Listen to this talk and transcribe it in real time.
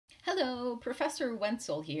Hello, Professor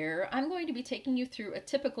Wenzel here. I'm going to be taking you through a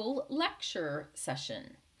typical lecture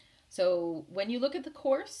session. So when you look at the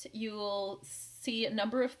course, you'll see a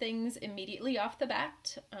number of things immediately off the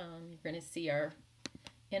bat. You're going to see our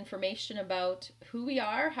information about who we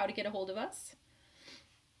are, how to get a hold of us.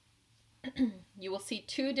 You will see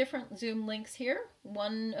two different Zoom links here.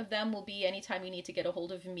 One of them will be anytime you need to get a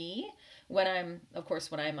hold of me when I'm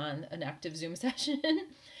on an active Zoom session,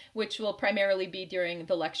 which will primarily be during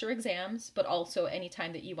the lecture exams, but also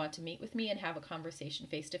anytime that you want to meet with me and have a conversation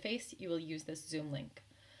face-to-face, you will use this Zoom link.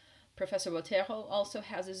 Professor Botero also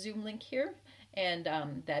has a Zoom link here, and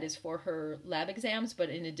that is for her lab exams,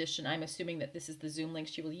 but in addition, I'm assuming that this is the Zoom link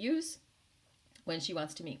she will use when she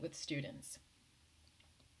wants to meet with students.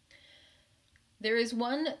 There is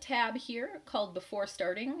one tab here called Before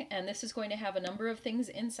Starting, and this is going to have a number of things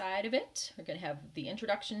inside of it. We're going to have the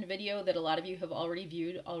introduction video that a lot of you have already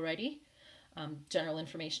viewed already, general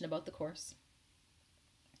information about the course.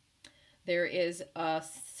 There is a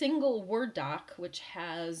single Word doc which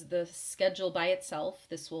has the schedule by itself.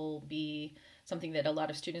 This will be something that a lot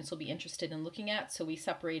of students will be interested in looking at, so we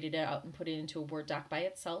separated it out and put it into a Word doc by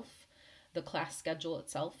itself, the class schedule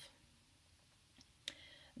itself.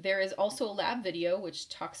 There is also a lab video which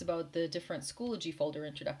talks about the different Schoology folder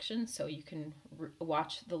introductions, so you can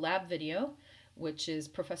watch the lab video, which is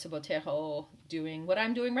Professor Botero doing what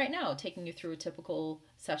I'm doing right now, taking you through a typical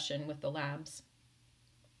session with the labs.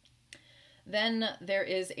 Then there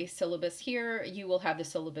is a syllabus here. You will have the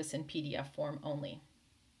syllabus in PDF form only.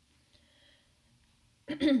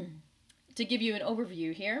 To give you an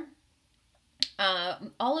overview here,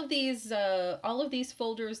 all of these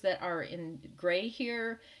folders that are in gray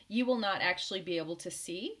here, you will not actually be able to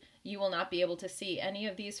see. You will not be able to see any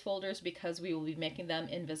of these folders because we will be making them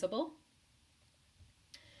invisible.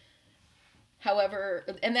 However,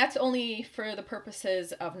 and that's only for the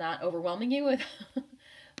purposes of not overwhelming you with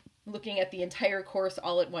looking at the entire course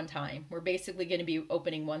all at one time. We're basically going to be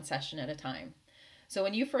opening one session at a time. So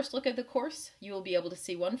when you first look at the course, you will be able to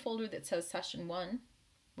see one folder that says Session 1,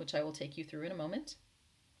 which I will take you through in a moment.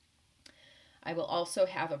 I will also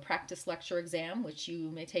have a practice lecture exam, which you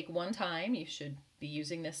may take one time. You should be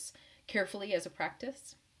using this carefully as a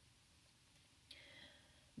practice.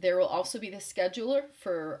 There will also be the scheduler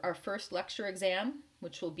for our first lecture exam,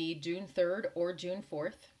 which will be June 3rd or June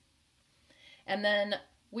 4th. And then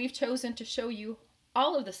we've chosen to show you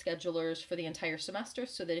all of the schedulers for the entire semester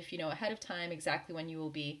so that if you know ahead of time exactly when you will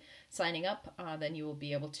be signing up, then you will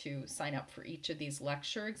be able to sign up for each of these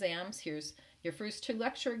lecture exams. Here's your first two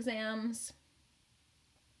lecture exams,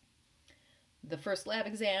 the first lab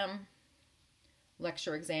exam,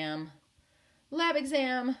 lecture exam, lab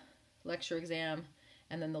exam, lecture exam,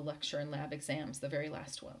 and then the lecture and lab exams, the very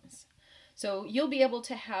last ones. So you'll be able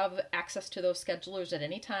to have access to those schedulers at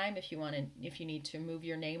any time if you need to move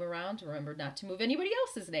your name around. Remember not to move anybody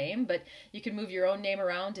else's name, but you can move your own name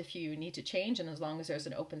around if you need to change, and as long as there's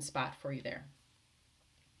an open spot for you there.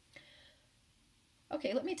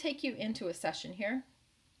 Okay, let me take you into a session here.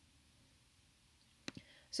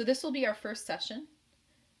 So this will be our first session,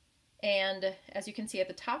 and as you can see at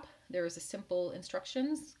the top, there is a simple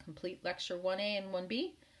instructions, complete lecture 1A and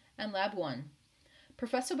 1B, and lab 1.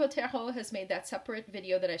 Professor Botero has made that separate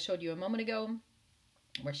video that I showed you a moment ago,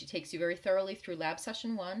 where she takes you very thoroughly through lab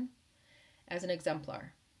session 1 as an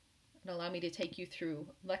exemplar. And allow me to take you through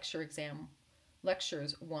lectures 1A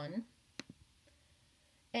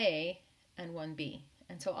and 1B.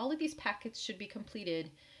 And so all of these packets should be completed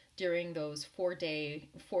during those four-day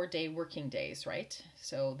working days, right?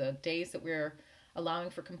 So the days that we're allowing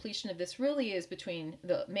for completion of this really is between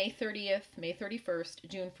the May 30th, May 31st,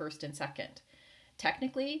 June 1st, and 2nd.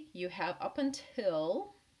 Technically, you have up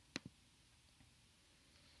until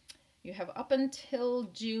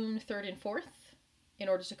June 3rd and 4th in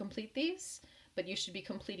order to complete these, but you should be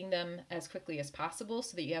completing them as quickly as possible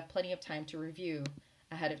so that you have plenty of time to review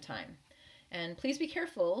ahead of time. And please be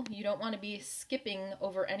careful, you don't want to be skipping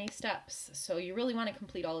over any steps, so you really want to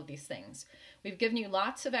complete all of these things. We've given you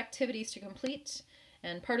lots of activities to complete,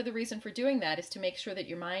 and part of the reason for doing that is to make sure that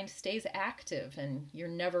your mind stays active and you're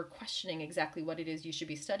never questioning exactly what it is you should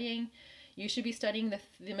be studying. You should be studying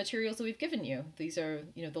the materials that we've given you. These are,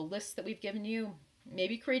 the lists that we've given you,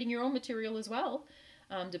 maybe creating your own material as well,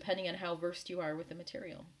 depending on how versed you are with the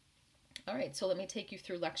material. All right, so let me take you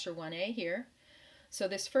through lecture 1A here. So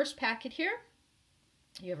this first packet here,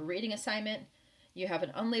 you have a reading assignment, you have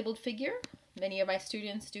an unlabeled figure. Many of my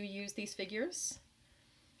students do use these figures.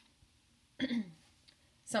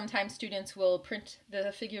 Sometimes students will print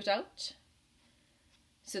the figures out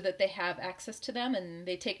so that they have access to them and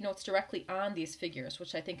they take notes directly on these figures,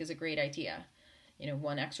 which I think is a great idea.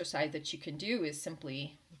 one exercise that you can do is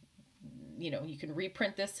simply, you can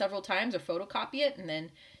reprint this several times or photocopy it, and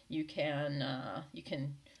then you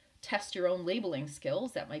can test your own labeling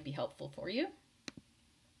skills. That might be helpful for you.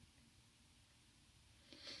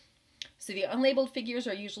 So the unlabeled figures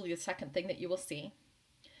are usually the second thing that you will see.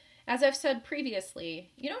 As I've said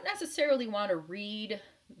previously, you don't necessarily want to read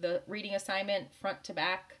the reading assignment front to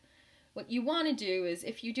back. What you want to do is,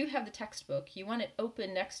 if you do have the textbook, you want it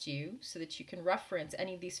open next to you so that you can reference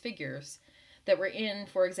any of these figures that were in,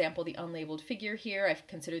 for example, the unlabeled figure here. I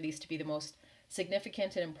consider these to be the most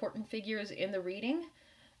significant and important figures in the reading.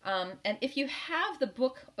 And if you have the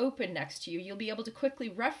book open next to you, you'll be able to quickly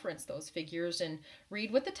reference those figures and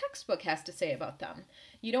read what the textbook has to say about them.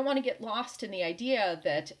 You don't want to get lost in the idea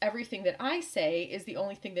that everything that I say is the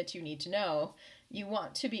only thing that you need to know. You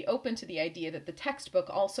want to be open to the idea that the textbook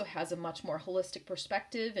also has a much more holistic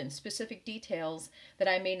perspective and specific details that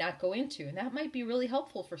I may not go into. And that might be really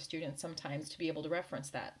helpful for students sometimes to be able to reference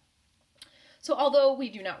that. So although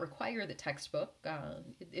we do not require the textbook,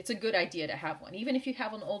 it's a good idea to have one. Even if you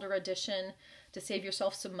have an older edition to save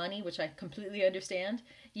yourself some money, which I completely understand,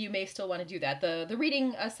 you may still want to do that. The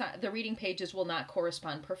reading pages will not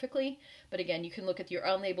correspond perfectly, but again, you can look at your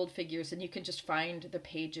unlabeled figures and you can just find the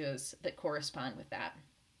pages that correspond with that.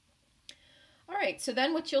 All right, so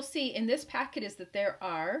then what you'll see in this packet is that there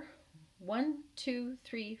are 1, 2,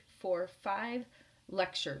 3, 4, 5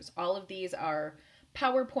 lectures. All of these are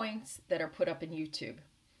PowerPoints that are put up in YouTube.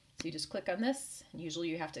 So you just click on this, and usually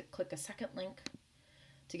you have to click a second link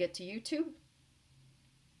to get to YouTube.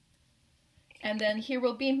 And then here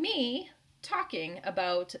will be me talking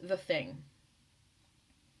about the thing.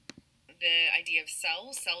 The idea of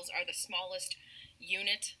cells. Cells are the smallest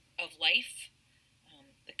unit of life.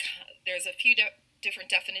 There's a few different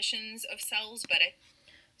definitions of cells, but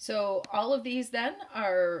So all of these then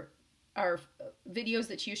are videos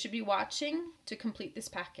that you should be watching to complete this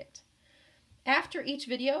packet. After each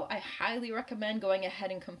video, I highly recommend going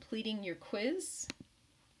ahead and completing your quiz.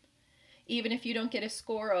 Even if you don't get a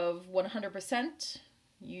score of 100%,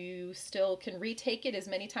 you still can retake it as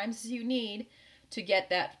many times as you need to get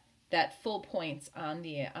that full points on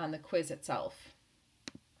the quiz itself.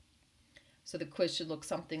 So the quiz should look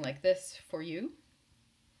something like this for you.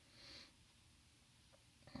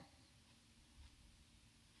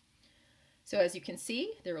 So as you can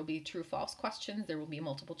see, there will be true-false questions, there will be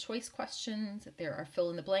multiple choice questions, there are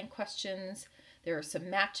fill-in-the-blank questions, there are some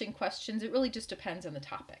matching questions. It really just depends on the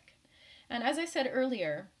topic. And as I said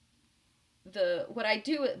earlier, what I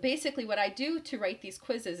do to write these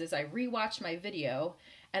quizzes is I rewatch my video,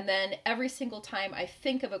 and then every single time I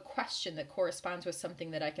think of a question that corresponds with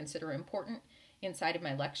something that I consider important inside of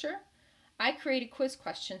my lecture, I create a quiz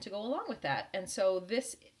question to go along with that. And so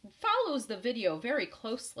this follows the video very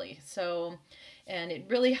closely. And it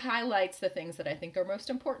really highlights the things that I think are most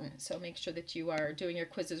important. So make sure that you are doing your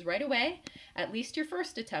quizzes right away, at least your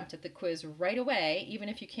first attempt at the quiz right away, even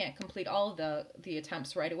if you can't complete all of the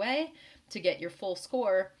attempts right away to get your full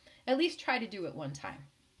score, at least try to do it one time.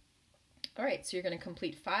 All right, so you're going to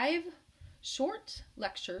complete 5 short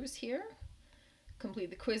lectures here, complete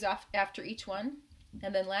the quiz after each one.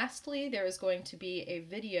 And then lastly, there is going to be a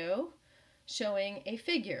video showing a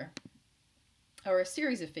figure or a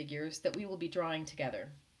series of figures that we will be drawing together.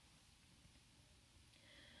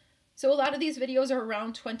 So a lot of these videos are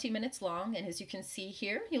around 20 minutes long, and as you can see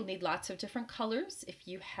here, you'll need lots of different colors. If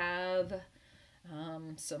you have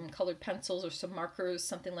some colored pencils or some markers,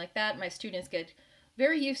 something like that, my students get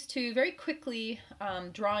very used to very quickly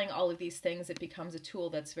drawing all of these things. It becomes a tool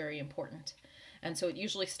that's very important. And so it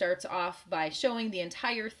usually starts off by showing the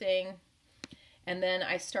entire thing, and then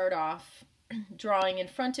I start off drawing in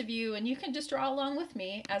front of you, and you can just draw along with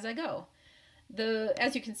me as I go.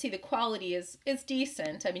 As you can see, the quality is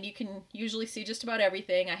decent. I mean, you can usually see just about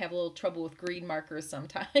everything. I have a little trouble with green markers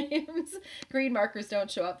sometimes. Green markers don't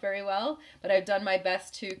show up very well, but I've done my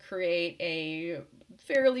best to create a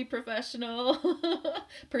fairly professional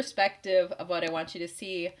perspective of what I want you to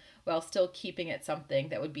see while still keeping it something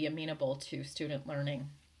that would be amenable to student learning.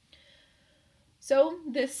 So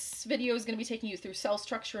this video is going to be taking you through cell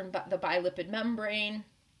structure and the bilipid membrane,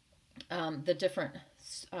 the different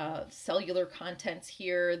cellular contents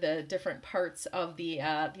here, the different parts of the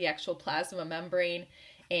actual plasma membrane,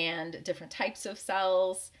 and different types of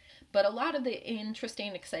cells. But a lot of the interesting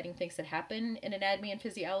and exciting things that happen in anatomy and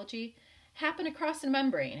physiology happen across the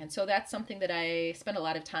membrane. And so that's something that I spend a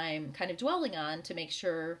lot of time kind of dwelling on to make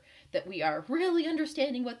sure that we are really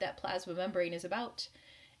understanding what that plasma membrane is about.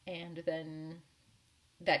 And then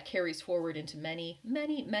that carries forward into many,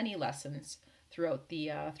 many, many lessons throughout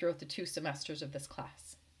the 2 semesters of this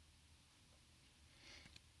class.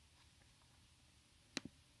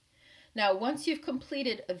 Now, once you've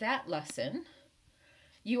completed that lesson,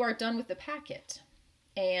 you are done with the packet.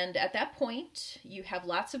 And at that point, you have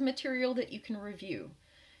lots of material that you can review.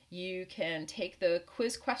 You can take the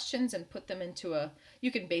quiz questions and put them into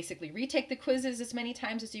you can basically retake the quizzes as many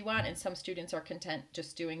times as you want, and some students are content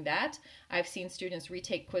just doing that. I've seen students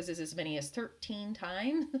retake quizzes as many as 13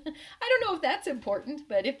 times. I don't know if that's important,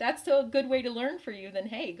 but if that's a good way to learn for you, then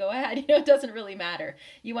hey, go ahead. It doesn't really matter.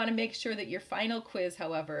 You want to make sure that your final quiz,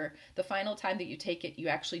 however, the final time that you take it, you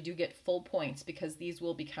actually do get full points, because these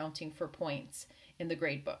will be counting for points in the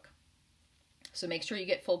grade book. So make sure you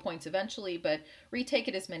get full points eventually, but retake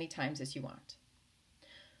it as many times as you want.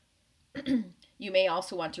 You may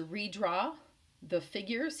also want to redraw the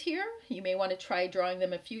figures here. You may want to try drawing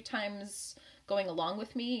them a few times going along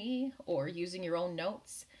with me or using your own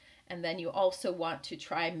notes. And then you also want to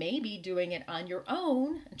try maybe doing it on your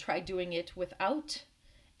own and try doing it without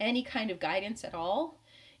any kind of guidance at all.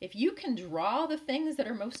 If you can draw the things that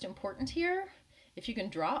are most important here, if you can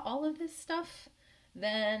draw all of this stuff,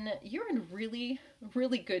 then you're in really,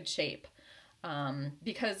 really good shape.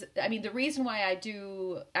 Because, I mean, the reason why I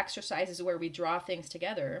do exercises where we draw things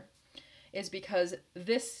together is because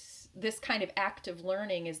this kind of active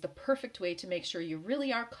learning is the perfect way to make sure you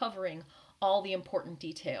really are covering all the important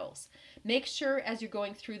details. Make sure as you're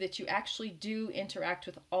going through that you actually do interact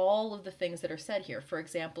with all of the things that are said here. For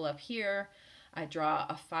example, up here, I draw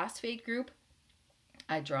a phosphate group.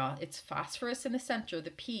 It's phosphorus in the center,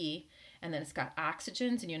 the P, and then it's got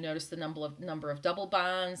oxygens, and you'll notice the number of double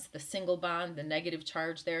bonds, the single bond, the negative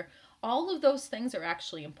charge there. All of those things are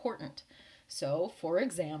actually important. So, for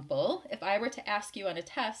example, if I were to ask you on a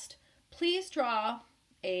test, please draw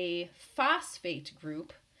a phosphate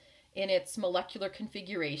group in its molecular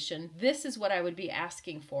configuration, this is what I would be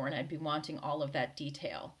asking for, and I'd be wanting all of that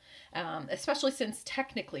detail. Especially since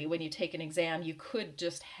technically when you take an exam, you could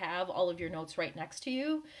just have all of your notes right next to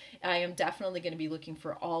you. I am definitely going to be looking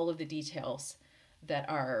for all of the details that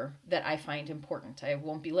I find important. I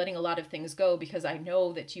won't be letting a lot of things go because I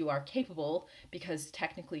know that you are capable, because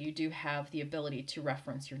technically you do have the ability to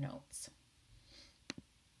reference your notes.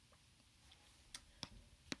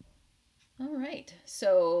 All right,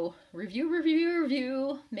 so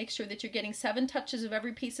review. Make sure that you're getting 7 touches of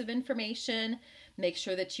every piece of information. Make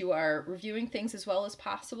sure that you are reviewing things as well as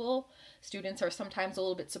possible. Students are sometimes a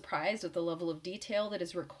little bit surprised at the level of detail that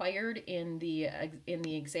is required in the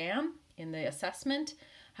exam, in the assessment.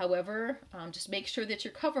 However, just make sure that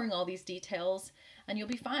you're covering all these details and you'll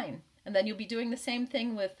be fine. And then you'll be doing the same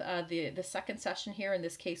thing with the second session here. In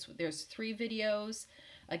this case, there's 3 videos.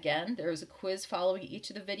 Again, there's a quiz following each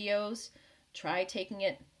of the videos. Try taking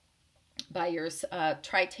it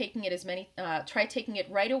try taking it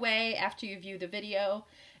right away after you view the video,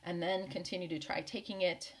 and then continue to try taking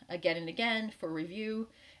it again and again for review.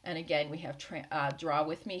 And again, we have draw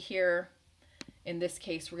with me here. In this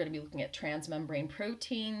case, we're going to be looking at transmembrane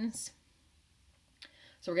proteins.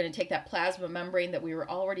 So we're going to take that plasma membrane that we were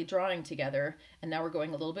already drawing together, and now we're going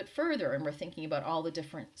a little bit further, and we're thinking about all the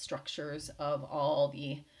different structures of all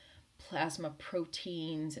the plasma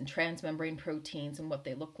proteins and transmembrane proteins and what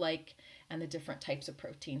they look like, and the different types of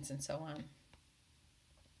proteins and so on.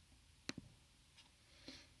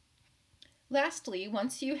 Lastly,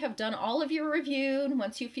 once you have done all of your review, and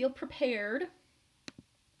once you feel prepared,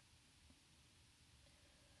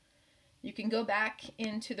 you can go back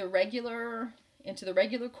into the regular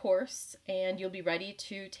course, and you'll be ready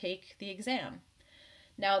to take the exam.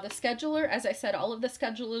 Now the scheduler, as I said, all of the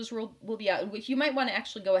schedulers will be out. You might want to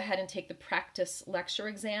actually go ahead and take the practice lecture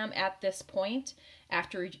exam at this point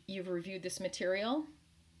after you've reviewed this material.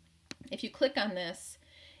 If you click on this,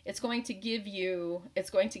 it's going to give you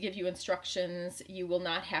instructions. You will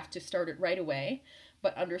not have to start it right away,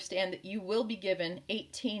 but understand that you will be given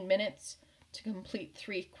 18 minutes to complete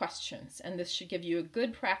 3 questions, and this should give you a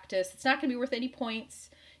good practice. It's not going to be worth any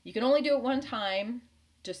points. You can only do it one time,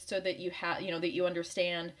 just so that you have, that you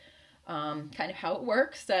understand kind of how it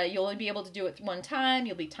works. You'll only be able to do it one time.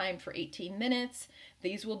 You'll be timed for 18 minutes.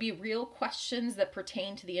 These will be real questions that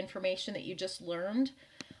pertain to the information that you just learned.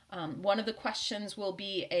 One of the questions will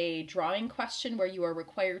be a drawing question where you are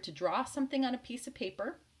required to draw something on a piece of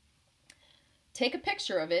paper, take a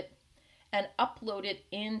picture of it, and upload it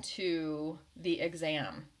into the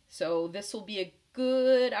exam. So this will be a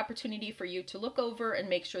good opportunity for you to look over and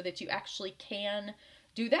make sure that you actually can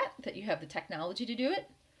do that you have the technology to do it.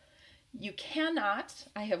 You cannot,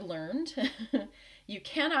 I have learned, you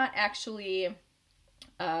cannot actually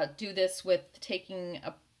do this with taking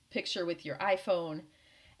a picture with your iPhone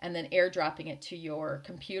and then airdropping it to your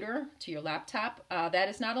computer, to your laptop. That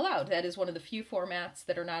is not allowed. That is one of the few formats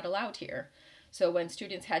that are not allowed here. So when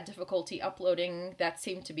students had difficulty uploading, that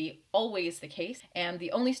seemed to be always the case. And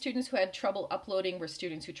the only students who had trouble uploading were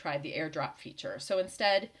students who tried the airdrop feature. So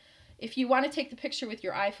instead, if you want to take the picture with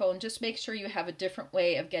your iPhone, just make sure you have a different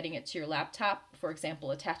way of getting it to your laptop. For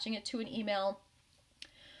example, attaching it to an email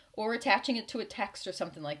or attaching it to a text or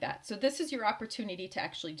something like that. So this is your opportunity to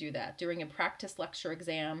actually do that. During a practice lecture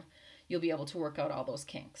exam, you'll be able to work out all those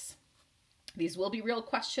kinks. These will be real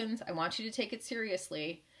questions. I want you to take it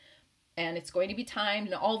seriously. And it's going to be timed,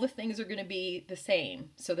 and all the things are going to be the same.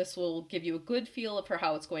 So this will give you a good feel for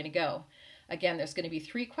how it's going to go. Again, there's going to be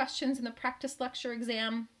 3 questions in the practice lecture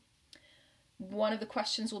exam. One of the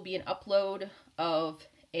questions will be an upload of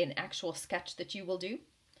an actual sketch that you will do.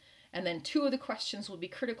 And then 2 of the questions will be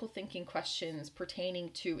critical thinking questions pertaining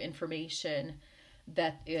to information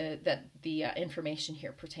that the information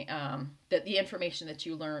that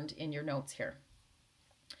you learned in your notes here.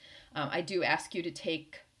 I do ask you to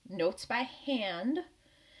take notes by hand,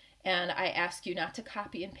 and I ask you not to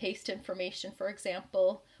copy and paste information, for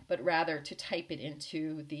example, but rather to type it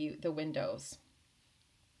into the windows.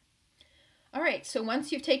 All right, so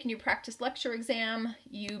once you've taken your practice lecture exam,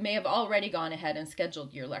 you may have already gone ahead and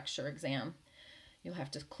scheduled your lecture exam. You'll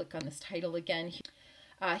have to click on this title again.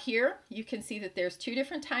 Here you can see that there's 2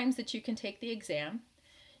 different times that you can take the exam.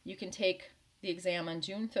 You can take the exam on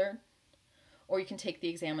June 3rd, or you can take the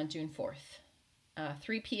exam on June 4th.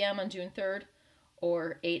 3 p.m. on June 3rd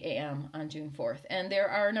or 8 a.m. on June 4th. And there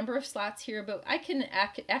are a number of slots here, but I can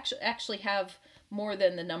actually have more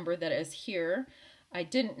than the number that is here. I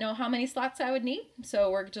didn't know how many slots I would need,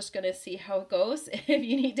 so we're just going to see how it goes. If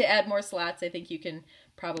you need to add more slots, I think you can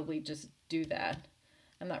probably just do that.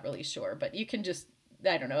 I'm not really sure, but you can just,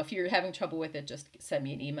 I don't know, if you're having trouble with it, just send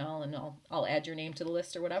me an email and I'll add your name to the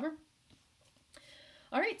list or whatever.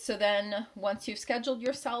 All right, so then once you've scheduled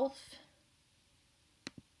yourself,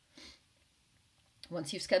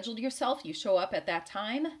 you show up at that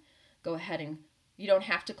time. Go ahead and you don't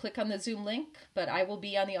have to click on the Zoom link, but I will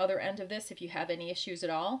be on the other end of this if you have any issues at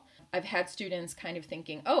all. I've had students kind of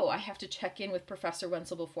thinking, oh, I have to check in with Professor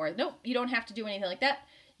Wenzel before. Nope, you don't have to do anything like that.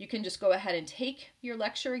 You can just go ahead and take your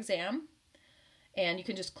lecture exam, and you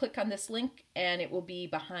can just click on this link, and it will be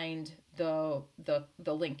behind the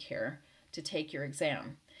link here to take your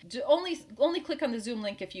exam. Only click on the Zoom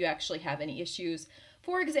link if you actually have any issues.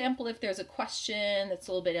 For example, if there's a question that's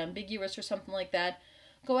a little bit ambiguous or something like that,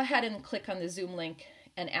 go ahead and click on the Zoom link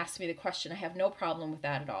and ask me the question. I have no problem with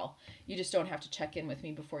that at all. You just don't have to check in with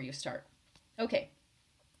me before you start. Okay.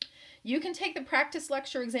 You can take the practice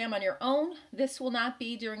lecture exam on your own. This will not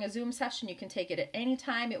be during a Zoom session. You can take it at any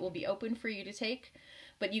time. It will be open for you to take,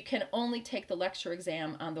 but you can only take the lecture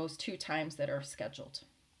exam on those 2 times that are scheduled.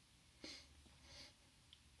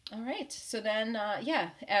 All right, so then,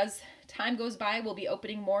 as time goes by, we'll be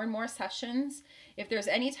opening more and more sessions. If there's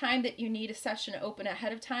any time that you need a session open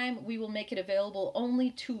ahead of time, we will make it available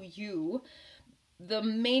only to you. The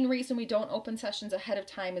main reason we don't open sessions ahead of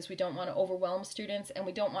time is we don't want to overwhelm students and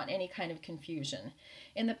we don't want any kind of confusion.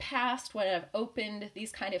 In the past, when I've opened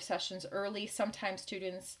these kind of sessions early, sometimes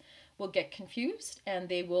students will get confused and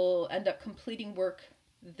they will end up completing work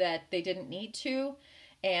that they didn't need to,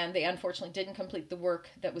 and they unfortunately didn't complete the work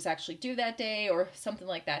that was actually due that day, or something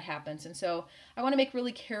like that happens. And so I want to be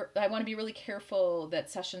really careful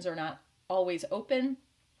that sessions are not always open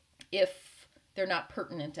if they're not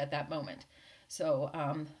pertinent at that moment. So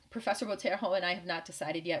Professor Boterho and I have not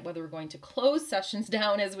decided yet whether we're going to close sessions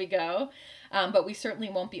down as we go, but we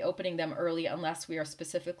certainly won't be opening them early unless we are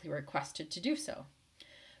specifically requested to do so.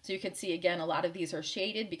 So you can see, again, a lot of these are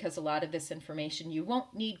shaded because a lot of this information you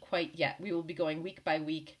won't need quite yet. We will be going week by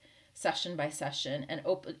week, session by session, and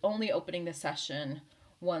only opening the session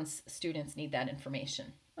once students need that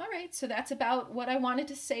information. All right, so that's about what I wanted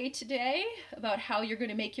to say today about how you're going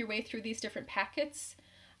to make your way through these different packets.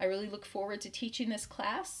 I really look forward to teaching this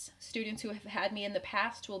class. Students who have had me in the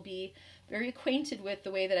past will be very acquainted with the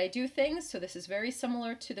way that I do things, so this is very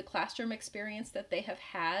similar to the classroom experience that they have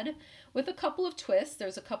had, with a couple of twists.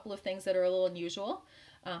 There's a couple of things that are a little unusual,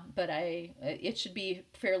 but it should be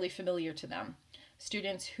fairly familiar to them.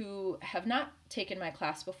 Students who have not taken my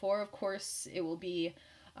class before, of course, it will be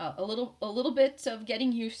a little bit of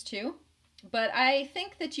getting used to. But I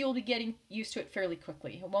think that you'll be getting used to it fairly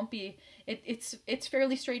quickly. It won't be, it's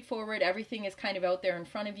fairly straightforward. Everything is kind of out there in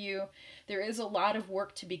front of you. There is a lot of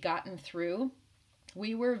work to be gotten through.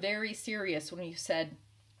 We were very serious when we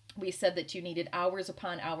said that you needed hours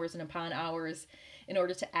upon hours and upon hours in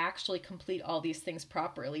order to actually complete all these things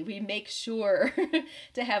properly. We make sure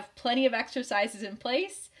to have plenty of exercises in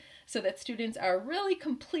place so that students are really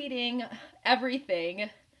completing everything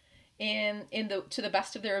in the to the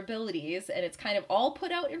best of their abilities, and it's kind of all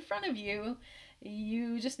put out in front of you.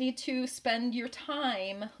 You just need to spend your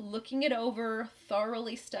time looking it over,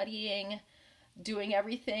 thoroughly studying, doing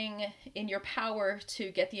everything in your power to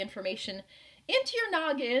get the information into your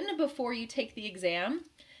noggin before you take the exam.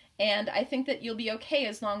 And I think that you'll be okay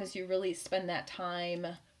as long as you really spend that time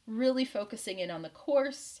really focusing in on the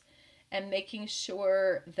course and making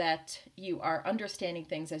sure that you are understanding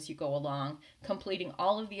things as you go along, completing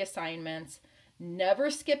all of the assignments,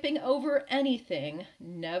 never skipping over anything,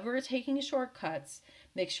 never taking shortcuts.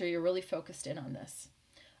 Make sure you're really focused in on this.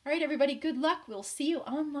 All right, everybody, good luck. We'll see you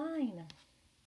online.